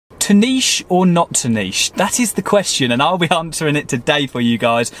To niche or not to niche? That is the question, and I'll be answering it today for you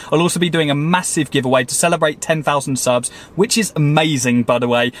guys. I'll also be doing a massive giveaway to celebrate 10,000 subs, which is amazing, by the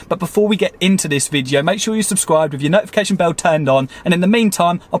way. But before we get into this video, make sure you're subscribed with your notification bell turned on, and in the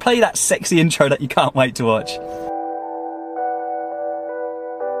meantime, I'll play that sexy intro that you can't wait to watch.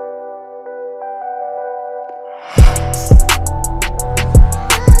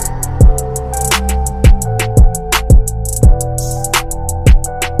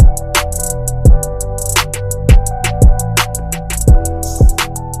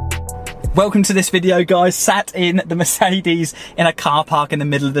 Welcome to this video, guys. Sat in the Mercedes in a car park in the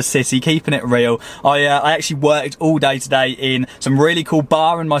middle of the city, keeping it real. I actually worked all day today in some really cool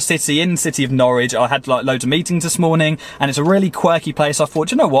bar in my city, in the city of Norwich. I had like loads of meetings this morning, and it's a really quirky place. I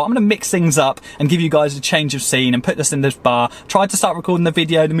thought, you know what, I'm going to mix things up and give you guys a change of scene and put this in this bar. Tried to start recording the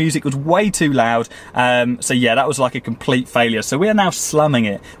video, the music was way too loud. So yeah, that was like a complete failure. So we are now slumming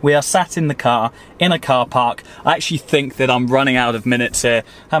it. We are sat in the car, in a car park. I actually think that I'm running out of minutes here.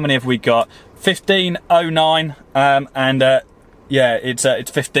 How many have we got? 15:09, yeah, it's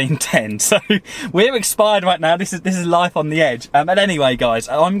 15:10, so we're expired right now. This is life on the edge. But anyway, guys,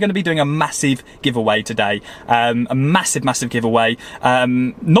 I'm going to be doing a massive giveaway today. A massive giveaway.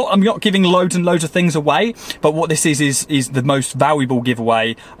 I'm not giving loads and loads of things away, but what this is the most valuable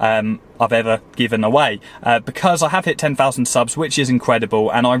giveaway I've ever given away, because I have hit 10,000 subs, which is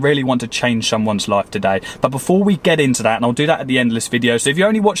incredible, and I really want to change someone's life today. But before we get into that, and I'll do that at the end of this video, so if you're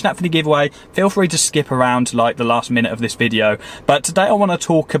only watching that for the giveaway, feel free to skip around to like the last minute of this video. But today I want to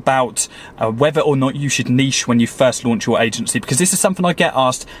talk about whether or not you should niche when you first launch your agency, because this is something I get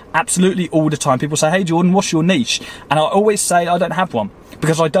asked absolutely all the time. People say, hey Jordan, what's your niche? And I always say I don't have one,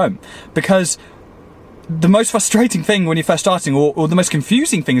 because I don't. Because the most frustrating thing when you're first starting, or the most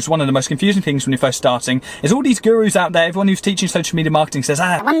confusing thing, is one of the most confusing things when you're first starting, is all these gurus out there, everyone who's teaching social media marketing says,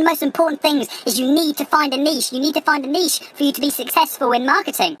 one of the most important things is you need to find a niche. You need to find a niche for you to be successful in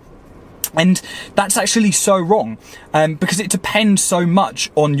marketing. And that's actually so wrong, because it depends so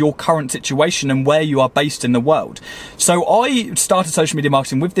much on your current situation and where you are based in the world. So I started social media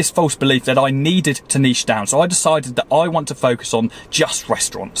marketing with this false belief that I needed to niche down. So I decided that I want to focus on just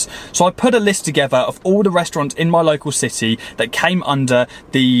restaurants. So I put a list together of all the restaurants in my local city that came under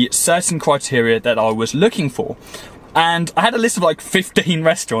the certain criteria that I was looking for. And I had a list of like 15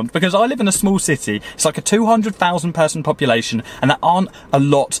 restaurants, because I live in a small city. It's like a 200,000 person population, and there aren't a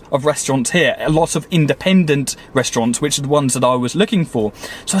lot of restaurants here. A lot of independent restaurants, which are the ones that I was looking for.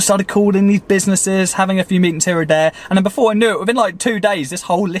 So I started calling these businesses, having a few meetings here or there, and then before I knew it, within like 2 days, this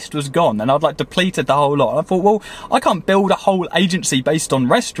whole list was gone, and I'd like depleted the whole lot. I thought, well, I can't build a whole agency based on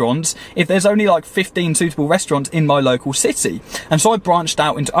restaurants if there's only like 15 suitable restaurants in my local city. And so I branched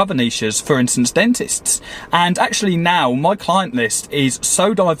out into other niches, for instance, dentists. And actually now my client list is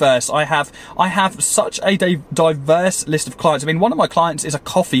so diverse. I have such a diverse list of clients. I mean, one of my clients is a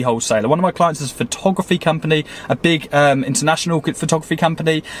coffee wholesaler. One of my clients is a photography company, a big international photography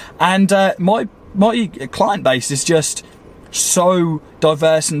company, and my client base is just so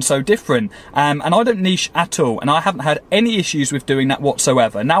diverse and so different, and I don't niche at all, and I haven't had any issues with doing that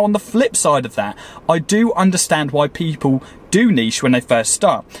whatsoever. Now, on the flip side of that, I do understand why people do niche when they first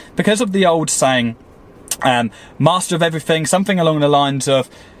start, because of the old saying, master of everything, something along the lines of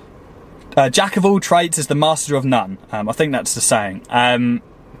jack of all trades is the master of none. I think that's the saying.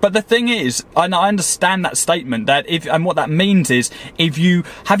 But the thing is, and I understand that statement, that and what that means is, if you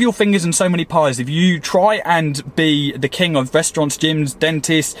have your fingers in so many pies, if you try and be the king of restaurants, gyms,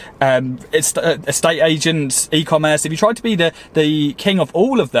 dentists, estate agents, e-commerce, if you try to be the king of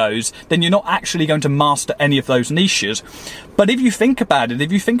all of those, then you're not actually going to master any of those niches. But if you think about it,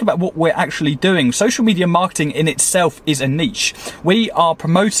 if you think about what we're actually doing, social media marketing in itself is a niche. We are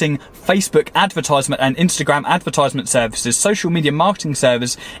promoting Facebook advertisement and Instagram advertisement services. Social media marketing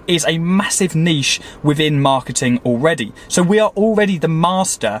service is a massive niche within marketing already. So we are already the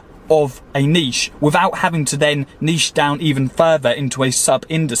master of a niche without having to then niche down even further into a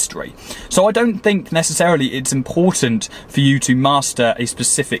sub-industry. So I don't think necessarily it's important for you to master a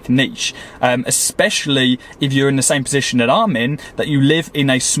specific niche, especially if you're in the same position that I'm in, that you live in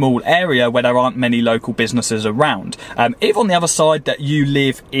a small area where there aren't many local businesses around. If on the other side that you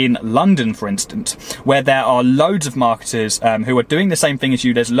live in London, for instance, where there are loads of marketers who are doing the same thing as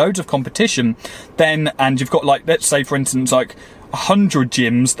you, there's loads of competition, then, and you've got, like, let's say for instance, like 100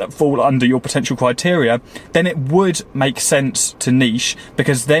 gyms that fall under your potential criteria, then it would make sense to niche,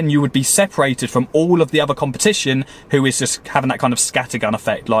 because then you would be separated from all of the other competition who is just having that kind of scattergun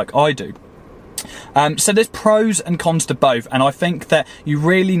effect like I do. So there's pros and cons to both, and I think that you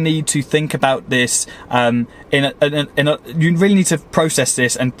really need to think about this. You really need to process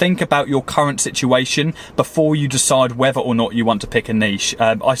this and think about your current situation before you decide whether or not you want to pick a niche.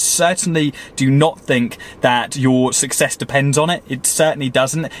 I certainly do not think that your success depends on it. It certainly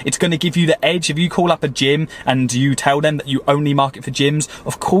doesn't. It's going to give you the edge. If you call up a gym and you tell them that you only market for gyms,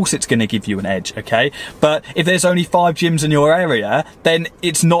 of course it's going to give you an edge, okay? But if there's only 5 gyms in your area, then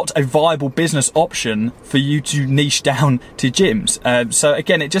it's not a viable business option for you to niche down to gyms. So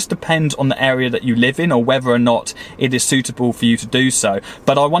again, it just depends on the area that you live in or whether or not it is suitable for you to do so.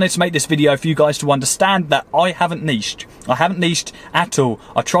 But I wanted to make this video for you guys to understand that I haven't niched. I haven't niched at all.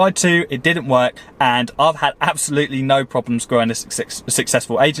 I tried to, it didn't work, and I've had absolutely no problems growing a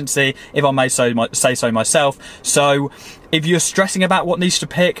successful agency, if I may say so myself. So if you're stressing about what niche to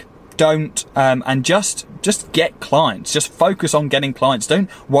pick, don't, and just get clients. Just focus on getting clients.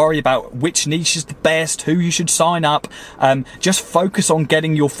 Don't worry about which niche is the best, who you should sign up. Just focus on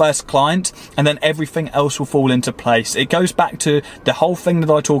getting your first client, and then everything else will fall into place. It goes back to the whole thing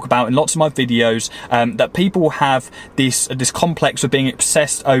that I talk about in lots of my videos, that people have this complex of being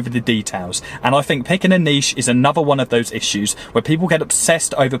obsessed over the details. And I think picking a niche is another one of those issues where people get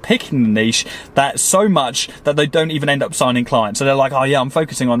obsessed over picking the niche that so much that they don't even end up signing clients. So they're like, oh yeah, I'm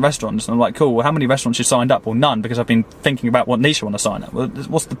focusing on restaurants. And I'm like, cool, well, how many restaurants you signed up? Well, none, because I've been thinking about what niche I want to sign up. Well,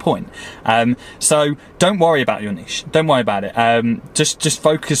 what's the point? So don't worry about your niche. Don't worry about it. Just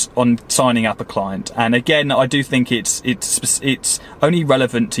focus on signing up a client. And again, I do think it's only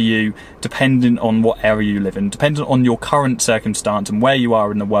relevant to you dependent on what area you live in, dependent on your current circumstance and where you are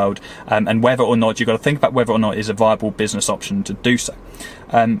in the world, and whether or not you've got to think about whether or not it's a viable business option to do so.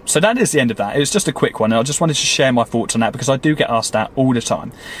 So that is the end of that. It was just a quick one, and I just wanted to share my thoughts on that because I do get asked that all the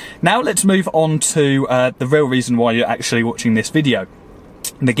time. Now let's move on to the real reason why you're actually watching this video.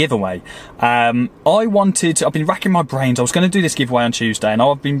 The giveaway. I've been racking my brains. I was going to do this giveaway on Tuesday, and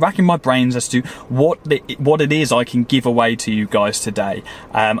I've been racking my brains as to what it is I can give away to you guys today.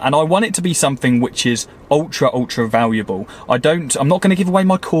 And I want it to be something which is ultra valuable. I'm not going to give away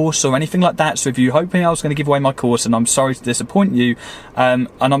my course or anything like that. So if you're hoping I was going to give away my course, and I'm sorry to disappoint you,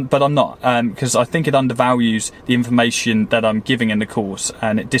 but I'm not, because I think it undervalues the information that I'm giving in the course,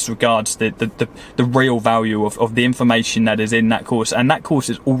 and it disregards the real value of the information that is in that course. And that course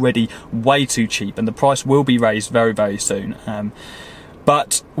is already way too cheap, and the price will be raised very soon.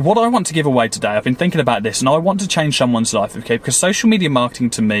 But what I want to give away today, I've been thinking about this, and I want to change someone's life, okay? Because social media marketing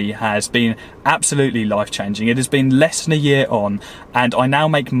to me has been absolutely life-changing. It has been less than a year on, and I now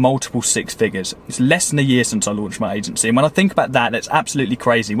make multiple 6 figures. It's less than a year since I launched my agency, and when I think about that, it's absolutely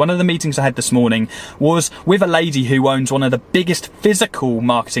crazy. One of the meetings I had this morning was with a lady who owns one of the biggest physical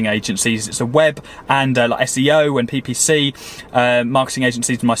marketing agencies. It's a web and like SEO and PPC marketing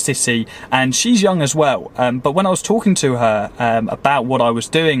agencies in my city, and she's young as well. But when I was talking to her about what I was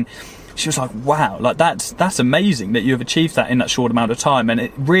doing, she was like, wow, like that's amazing that you have achieved that in that short amount of time. And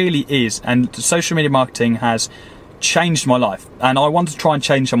it really is. And social media marketing has changed my life, and I want to try and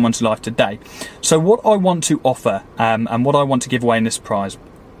change someone's life today. So what I want to offer, and what I want to give away in this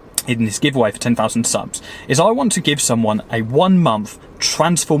giveaway for 10,000 subs, is I want to give someone a 1-month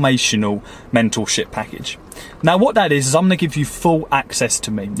transformational mentorship package. Now what that is I'm going to give you full access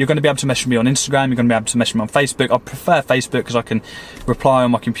to me. You're going to be able to message me on Instagram, you're going to be able to message me on Facebook. I prefer Facebook because I can reply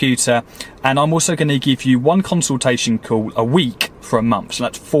on my computer, and I'm also going to give you 1 consultation call a week for a month. So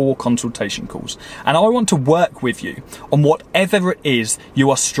that's 4 consultation calls, and I want to work with you on whatever it is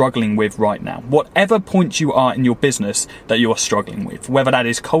you are struggling with right now, whatever point you are in your business that you are struggling with, whether that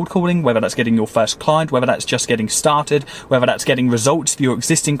is cold calling, whether that's getting your first client, whether that's just getting started, whether that's getting results for your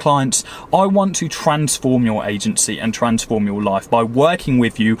existing clients. I want to transform your agency and transform your life by working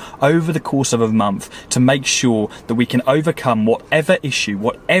with you over the course of a month to make sure that we can overcome whatever issue,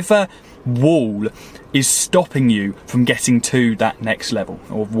 whatever wall is stopping you from getting to that next level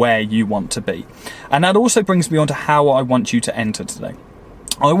of where you want to be. And that also brings me on to how I want you to enter today.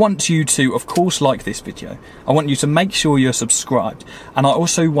 I want you to, of course, like this video. I want you to make sure you're subscribed. And I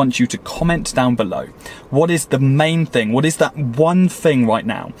also want you to comment down below. What is the main thing? What is that one thing right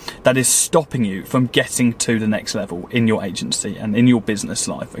now that is stopping you from getting to the next level in your agency and in your business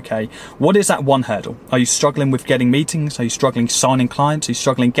life, okay? What is that one hurdle? Are you struggling with getting meetings? Are you struggling signing clients? Are you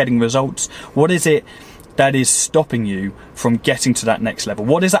struggling getting results? What is it that is stopping you from getting to that next level?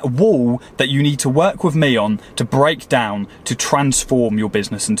 What is that wall that you need to work with me on to break down, to transform your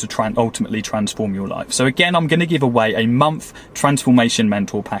business and to ultimately transform your life? So again, I'm going to give away a month transformation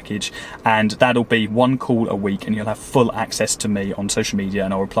mentor package, and that'll be 1 call a week, and you'll have full access to me on social media,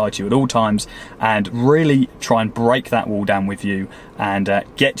 and I'll reply to you at all times and really try and break that wall down with you and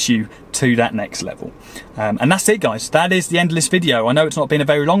get you to that next level. And that's it, guys. That is the end of this video. I know it's not been a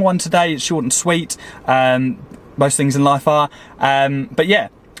very long one today. It's short and sweet. Most things in life are. But yeah,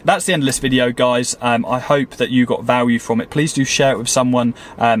 that's the end of this video, guys. I hope that you got value from it. Please do share it with someone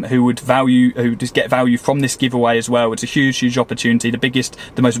who does get value from this giveaway as well. It's a huge opportunity,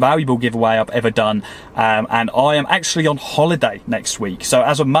 the most valuable giveaway I've ever done. And I am actually on holiday next week. So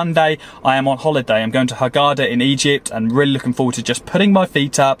as of Monday, I am on holiday. I'm going to Hurghada in Egypt, and really looking forward to just putting my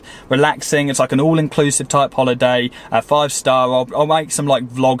feet up, relaxing. It's like an all-inclusive type holiday, 5-star. I'll make some like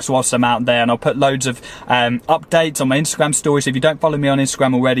vlogs whilst I'm out there, and I'll put loads of updates on my Instagram stories. If you don't follow me on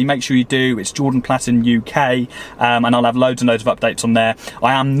Instagram already, make sure you do. It's Jordan Platten UK, and I'll have loads and loads of updates on there.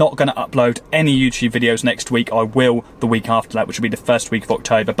 I am not going to upload any YouTube videos next week. I will the week after that, which will be the first week of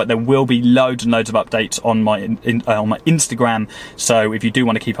October, but there will be loads and loads of updates on my on my Instagram. So if you do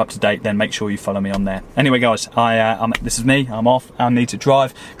want to keep up to date, then make sure you follow me on there. Anyway, guys, this is me. I'm off. I need to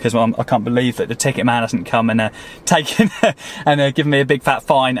drive because I can't believe that the ticket man hasn't come and taken and given me a big fat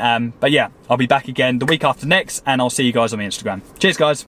fine. But yeah, I'll be back again the week after next, and I'll see you guys on my Instagram. Cheers, guys.